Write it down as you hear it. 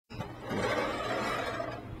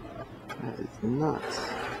That is nuts.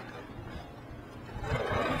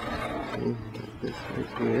 Okay, got this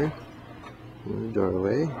right here in the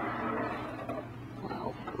doorway.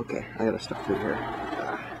 Wow. Okay, I gotta step through here.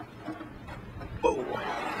 Whoa.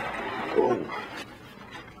 Whoa.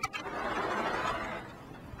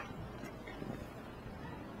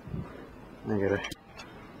 I gotta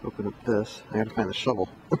open up this. I gotta find the shovel.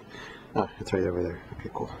 Oh, it's right over there. Okay,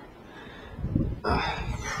 cool.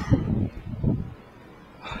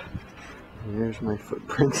 There's my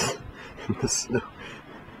footprints in the snow.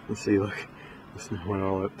 Let's see, look. The snow went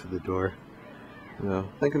all up to the door.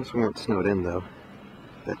 Thank goodness we weren't snowed in, though.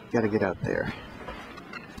 But you gotta get out there.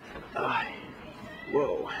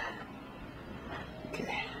 Whoa.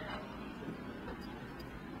 Okay.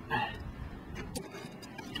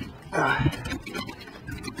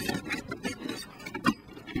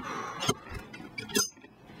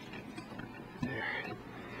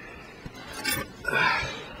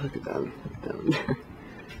 Look at down there.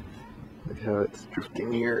 Look how it's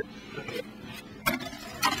drifting here. Okay.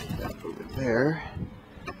 Over there.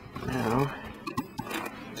 Now,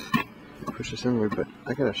 push this inward, but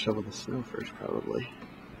I gotta shovel the snow first, probably.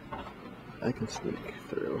 I can sneak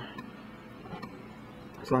through.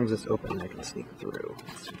 As long as it's open, I can sneak through.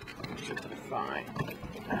 It should be fine.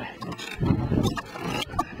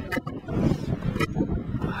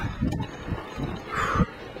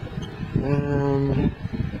 And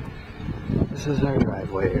this is our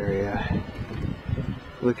driveway area.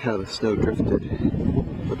 Look how the snow drifted a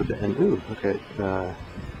little bit, and ooh, look at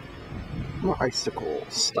more icicle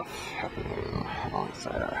stuff happening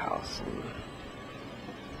alongside our house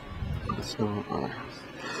and the snow on our house.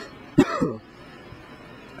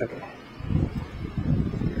 Okay.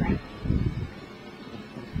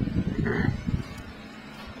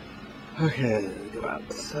 Okay, go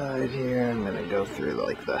outside here. I'm gonna go through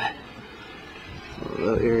like the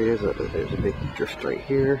little areas. There's a big drift right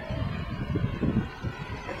here.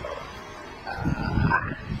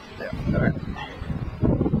 There, alright.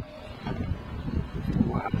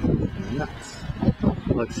 Wow, nuts.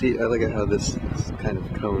 Look, see, I look at how this is kind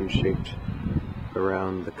of cone shaped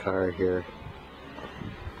around the car here.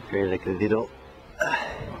 Very like a little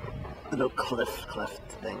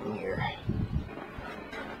cleft thing here.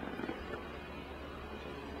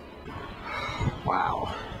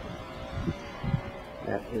 Wow.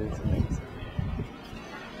 That is amazing.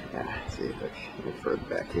 Yeah, see, look, even further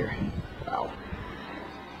back here. Wow.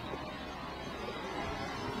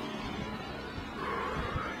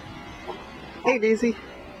 Hey Daisy,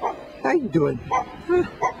 how you doing? Huh?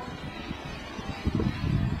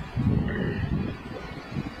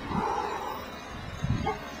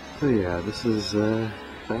 So yeah, this is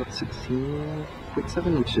about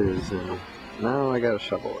 16.7 inches, and now I gotta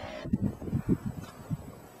shovel it.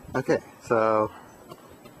 Okay, so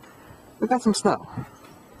we got some snow,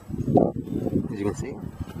 as you can see.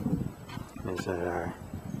 There's our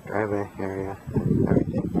driveway area and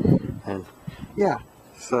everything, and yeah,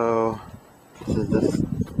 so this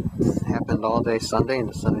happened all day Sunday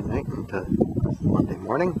into Sunday night into Monday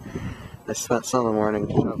morning. I spent some of the morning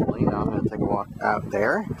shoveling. Now I'm going to take a walk out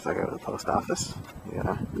there because I go to the post office.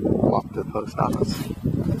 Yeah, walk to the post office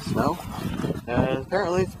in the snow. And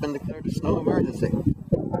apparently it's been declared a snow emergency.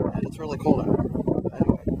 And it's really cold out.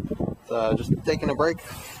 Anyway, so just taking a break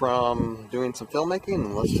from doing some filmmaking,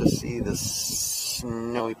 and let's just see this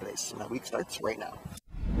snowy place. My week starts right now.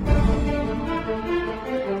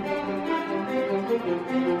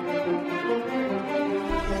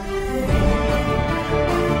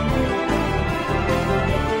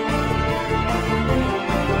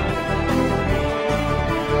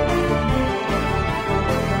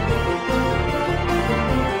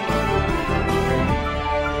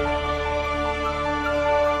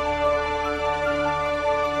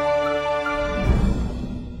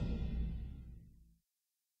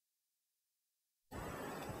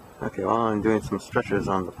 Okay, while I'm doing some stretches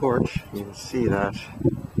on the porch, you can see that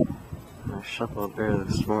I shoveled there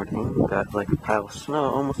this morning. Got like a pile of snow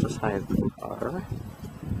almost as high as the car.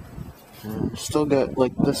 And still got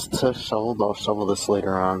like this to shovel. I'll shovel this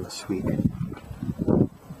later on this week. And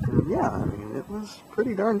yeah, I mean, it was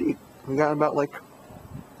pretty darn deep. We got about like,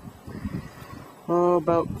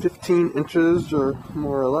 about 15 inches or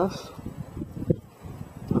more or less.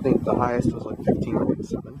 I think the highest was like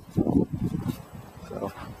 15.7.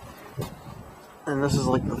 So. And this is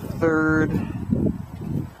like the third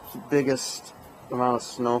biggest amount of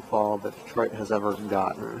snowfall that Detroit has ever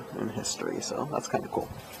gotten in history, so that's kind of cool.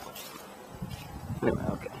 Anyway,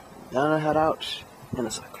 okay. Now I'm gonna head out in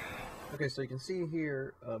a sec. Okay, so you can see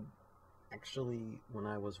here, actually, when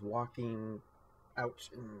I was walking out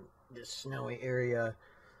in this snowy area,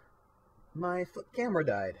 My flip camera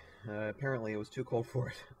died. Apparently it was too cold for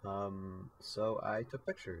it. So I took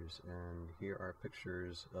pictures, and here are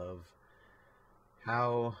pictures of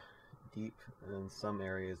how deep in some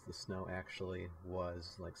areas the snow actually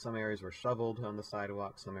was. Like, some areas were shoveled on the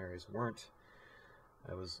sidewalk, some areas weren't.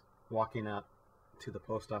 I was walking out to the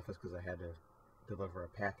post office because I had to deliver a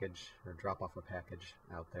package or drop off a package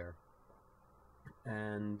out there.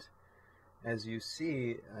 And as you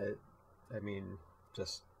see, I mean,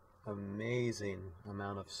 just amazing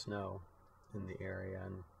amount of snow in the area.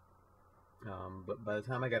 And but by the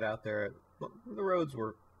time I got out there, well, the roads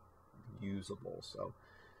were usable, so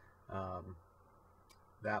um,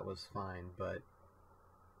 that was fine. But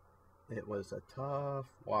it was a tough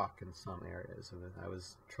walk in some areas. I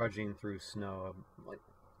was trudging through snow like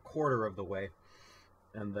a quarter of the way,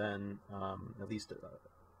 and then at least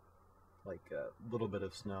like a little bit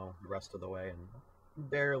of snow the rest of the way, and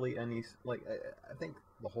barely any, like I think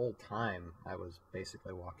the whole time I was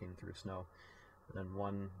basically walking through snow in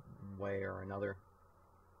one way or another.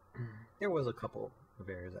 There was a couple of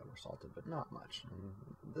areas that were salted, but not much.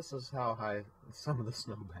 And this is how high some of the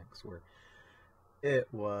snowbanks were. It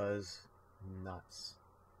was nuts.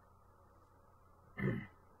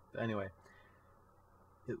 But anyway,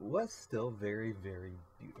 it was still very, very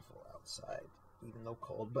beautiful outside, even though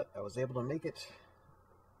cold, but I was able to make it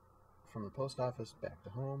from the post office back to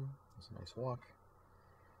home. It was a nice walk.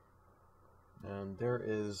 And there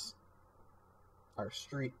is our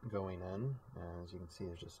street going in. As you can see,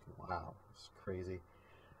 it's just, wow, it's crazy.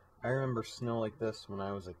 I remember snow like this when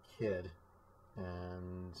I was a kid,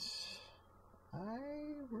 and I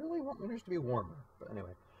really want winters to be warmer. But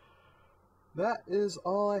anyway, that is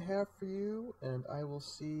all I have for you, and I will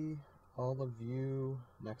see all of you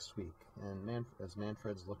next week. And as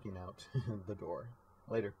Manfred's looking out the door.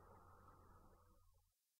 Later.